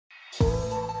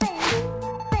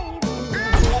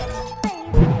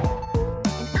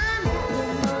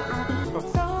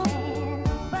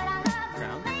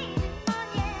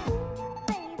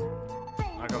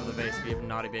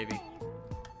baby.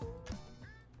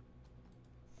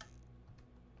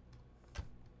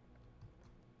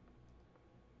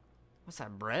 What's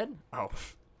that, bread? Oh.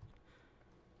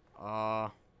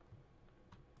 Oh.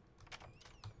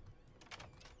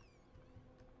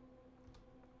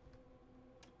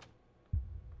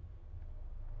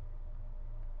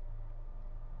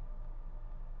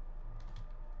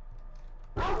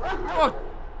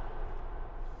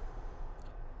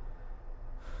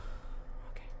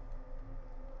 Okay.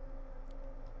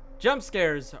 Jump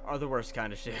scares are the worst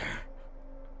kind of share.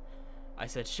 I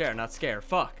said share, not scare.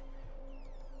 Fuck.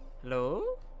 Hello?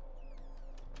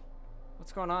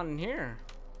 What's going on in here?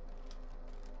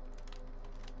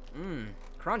 Mmm,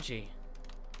 crunchy.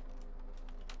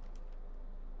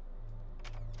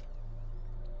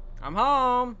 I'm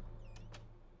home.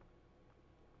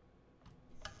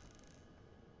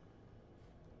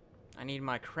 I need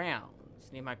my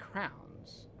crowns. Need my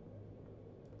crowns.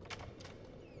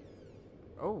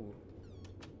 Oh.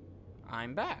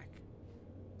 I'm back.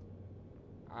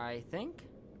 I think.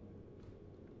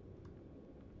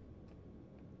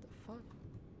 The fuck?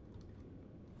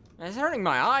 It's hurting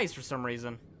my eyes for some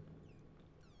reason.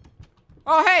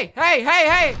 Oh, hey! Hey! Hey!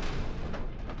 Hey!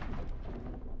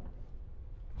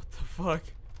 What the fuck?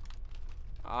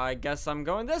 I guess I'm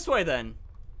going this way then.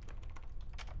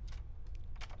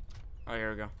 Oh,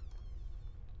 here we go.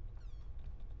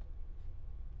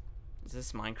 Is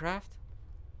this Minecraft?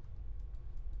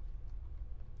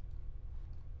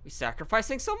 We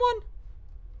sacrificing someone?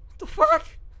 What the fuck?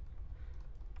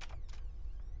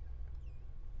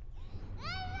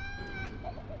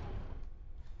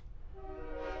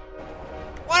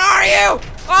 What are you?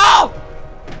 Oh!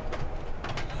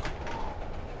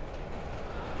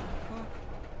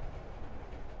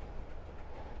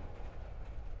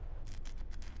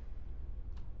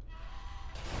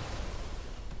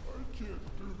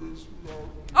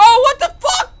 Oh, what the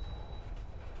fuck?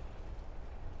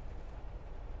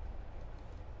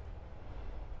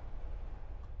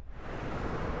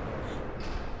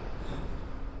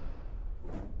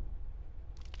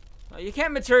 Oh, you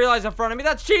can't materialize in front of me.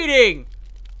 That's cheating.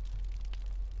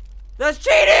 That's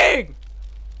cheating.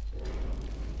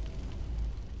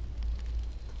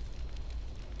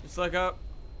 Just look up.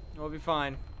 We'll be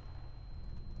fine.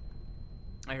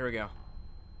 Oh, here we go.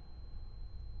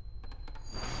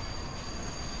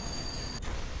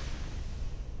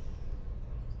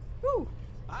 Woo!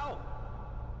 Ow!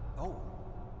 Oh,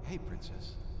 hey,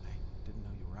 princess. I didn't know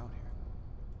you were out here.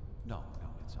 No,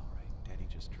 it's all right. Daddy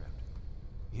just tripped.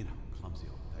 You know, clumsy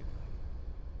old peg leg.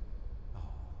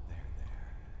 Oh, there.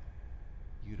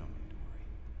 You don't need to worry.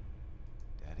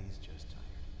 Daddy's just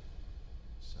tired.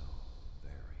 So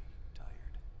very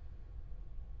tired.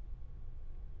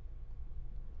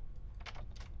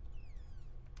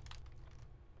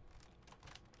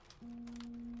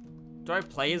 Do I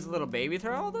play as a little baby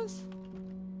through all this?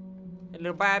 A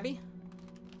little baby?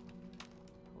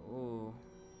 Ooh.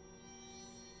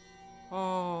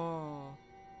 Oh.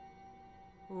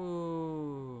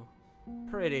 Ooh.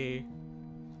 Pretty.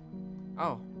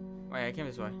 Oh. Wait, I came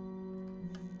this way.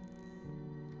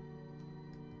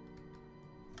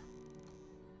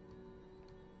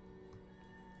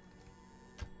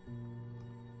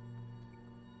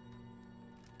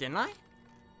 Didn't I?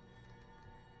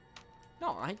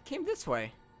 No, I came this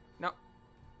way.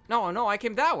 No, I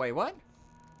came that way. What?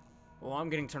 Well, I'm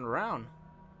getting turned around.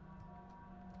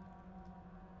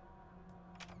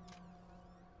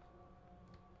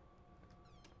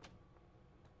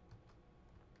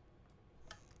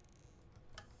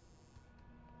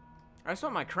 I just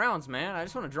want my crowns, man. I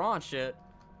just want to draw on shit.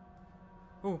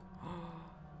 Ooh.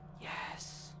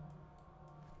 Yes.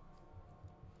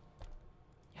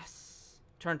 Yes.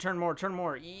 Turn more.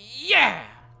 Yeah!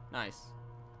 Nice.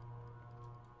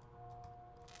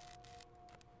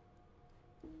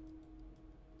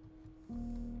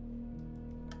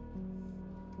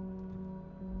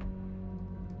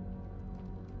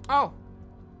 Oh!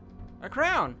 A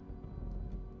crown!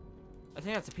 I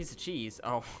think that's a piece of cheese.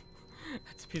 Oh.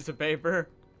 That's a piece of paper.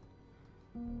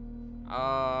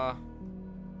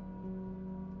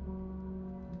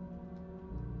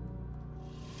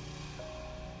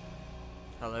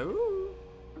 Hello?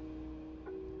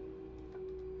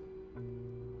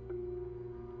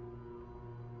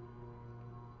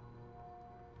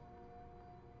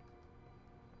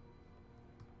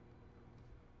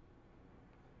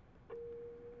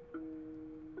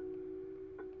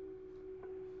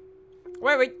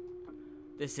 Wait.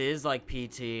 This is like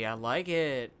PT. I like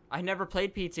it. I never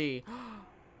played PT.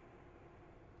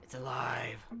 It's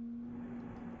alive.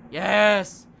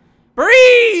 Yes.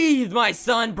 Breathe, my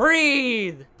son.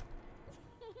 Breathe.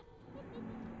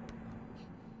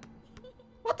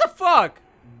 fuck?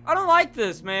 I don't like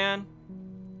this, man.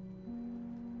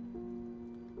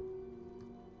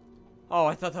 Oh,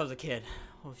 I thought that was a kid.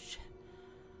 Oh shit.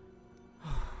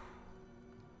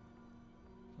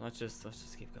 Let's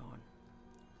just keep going.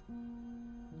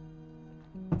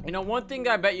 You know, one thing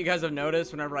I bet you guys have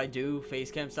noticed whenever I do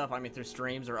face cam stuff, I mean through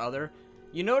streams or other,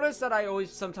 you notice that I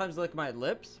always sometimes lick my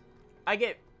lips. I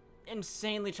get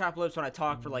insanely chapped lips when I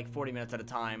talk for like 40 minutes at a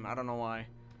time. I don't know why.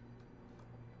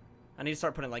 I need to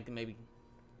start putting like maybe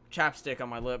chapstick on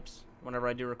my lips whenever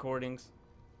I do recordings.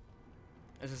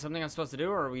 Is this something I'm supposed to do,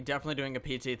 or are we definitely doing a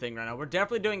PT thing right now? We're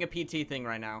definitely doing a PT thing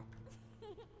right now.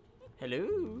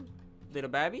 Hello? Little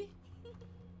babby?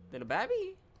 Little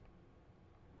babby?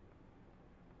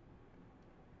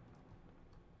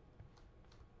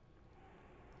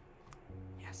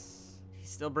 Yes. He's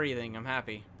still breathing. I'm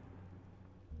happy.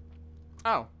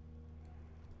 Oh.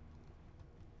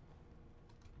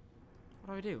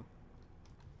 What do I do?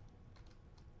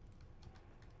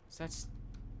 So that's...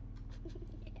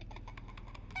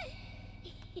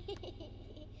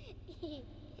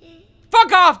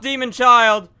 Fuck off, demon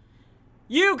child!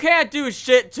 You can't do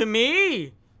shit to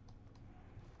me!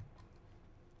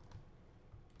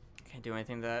 Can't do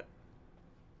anything to that.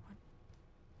 What?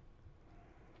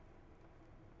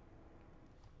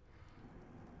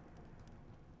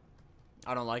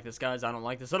 I don't like this, guys. I don't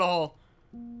like this at all.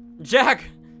 Jack!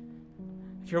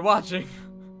 If you're watching,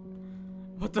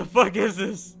 what the fuck is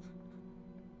this?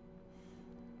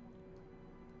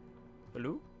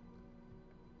 Hello?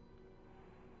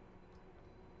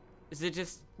 Is it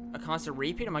just a constant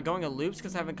repeat? Am I going in loops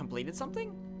because I haven't completed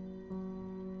something?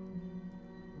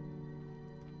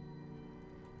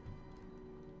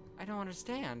 I don't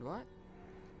understand. What?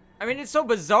 I mean, it's so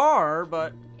bizarre,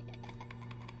 but...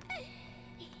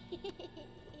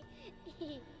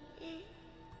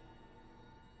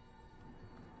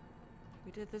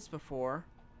 We did this before.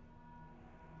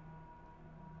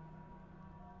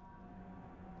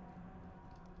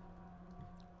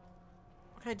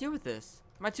 What can I do with this?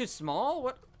 Am I too small?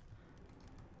 What?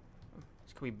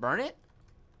 Can we burn it?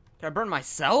 Can I burn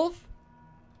myself?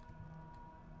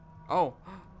 Oh.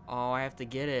 Oh, I have to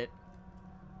get it.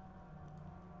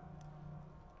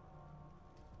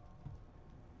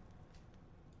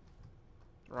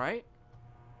 Right?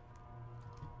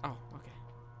 Oh, okay.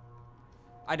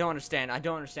 I don't understand. I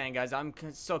don't understand, guys. I'm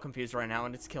so confused right now,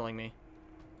 and it's killing me.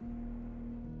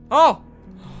 Oh!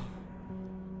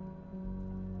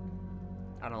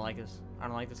 I don't like this. I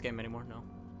don't like this game anymore. No.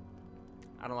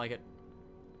 I don't like it.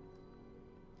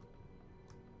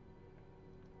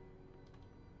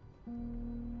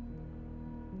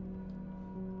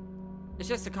 It's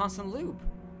just a constant loop.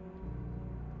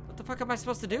 What the fuck am I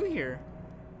supposed to do here?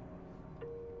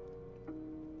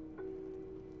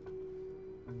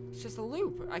 It's just a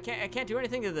loop. I can't do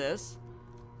anything to this,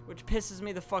 which pisses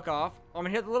me the fuck off. I'm gonna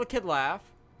hear the little kid laugh,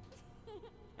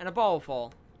 and a ball will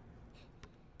fall.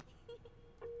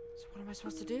 So what am I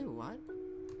supposed to do? What?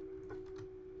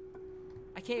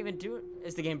 I can't even do it.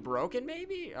 Is the game broken?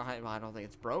 Maybe? I don't think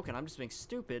it's broken. I'm just being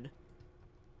stupid.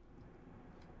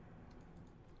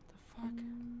 What the fuck?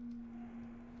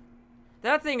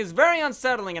 That thing is very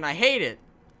unsettling, and I hate it.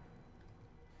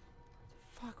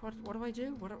 Fuck, what do I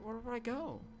do? Where do I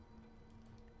go?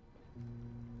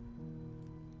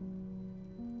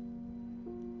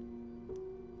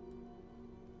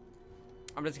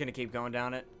 I'm just gonna keep going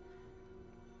down it.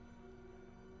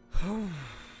 Hello?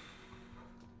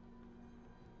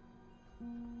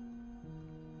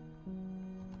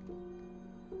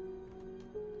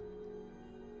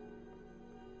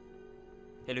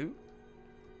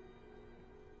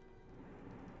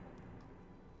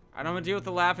 I don't want to deal with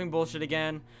the laughing bullshit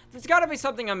again. There's gotta be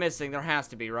something I'm missing. There has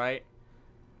to be, right?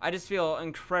 I just feel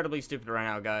incredibly stupid right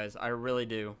now, guys. I really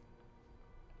do.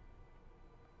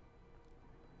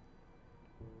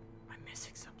 I'm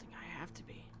missing something. I have to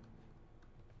be.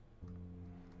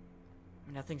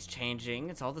 Nothing's changing.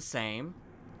 It's all the same.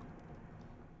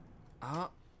 Oh,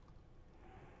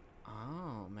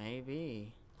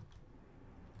 maybe.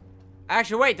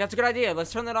 Actually, wait. That's a good idea.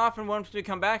 Let's turn that off, and once we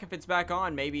come back, if it's back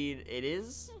on, maybe it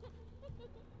is.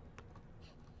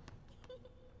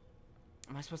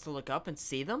 Am I supposed to look up and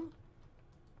see them?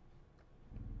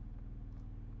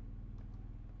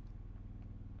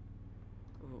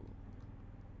 Ooh.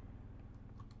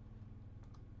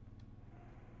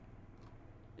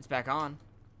 It's back on.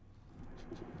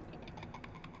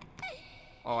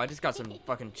 Oh, I just got some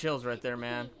fucking chills right there,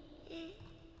 man.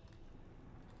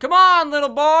 Come on, little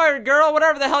boy or girl,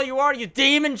 whatever the hell you are, you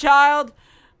demon child.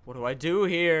 What do I do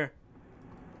here?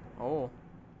 Oh.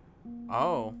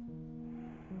 Oh.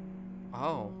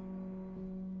 Oh.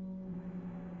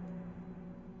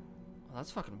 that's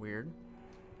fucking weird.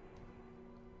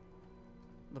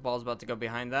 The ball's about to go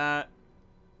behind that.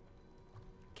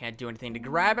 Can't do anything to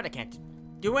grab it. I can't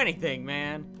do anything,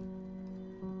 man.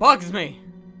 Bugs me.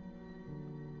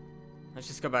 Let's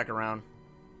just go back around.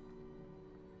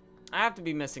 I have to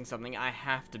be missing something. I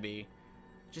have to be.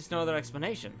 Just no other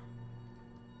explanation.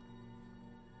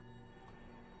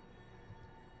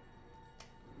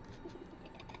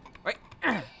 Wait.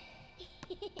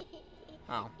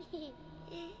 Oh.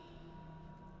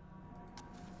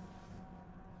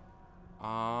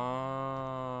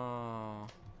 Oh.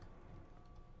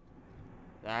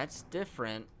 That's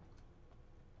different.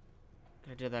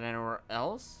 Can I do that anywhere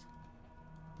else?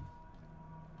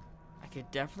 I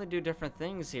could definitely do different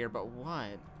things here, but what?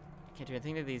 I can't do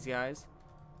anything to these guys.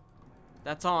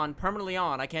 That's on. Permanently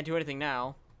on. I can't do anything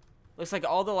now. Looks like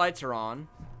all the lights are on.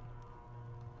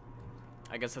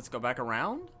 I guess let's go back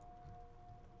around.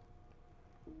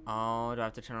 Oh, do I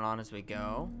have to turn it on as we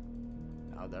go?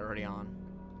 Oh, they're already on.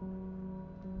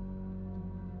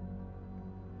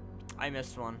 I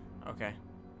missed one. Okay.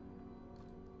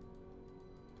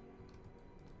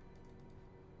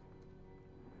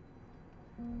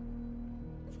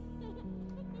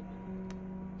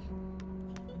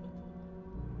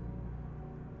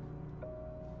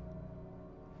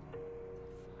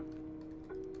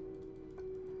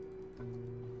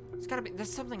 It's gotta be.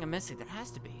 There's something I'm missing. There has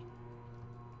to be.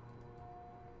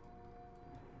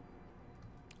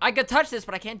 I could touch this,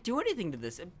 but I can't do anything to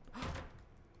this.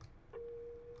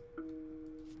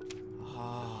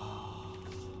 Oh.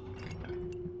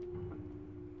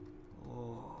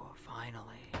 Oh, finally.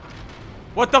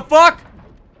 What the fuck?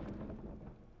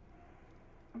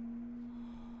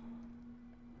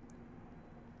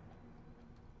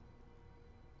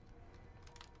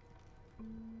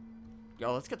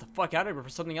 Yo, let's get the fuck out of here before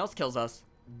something else kills us.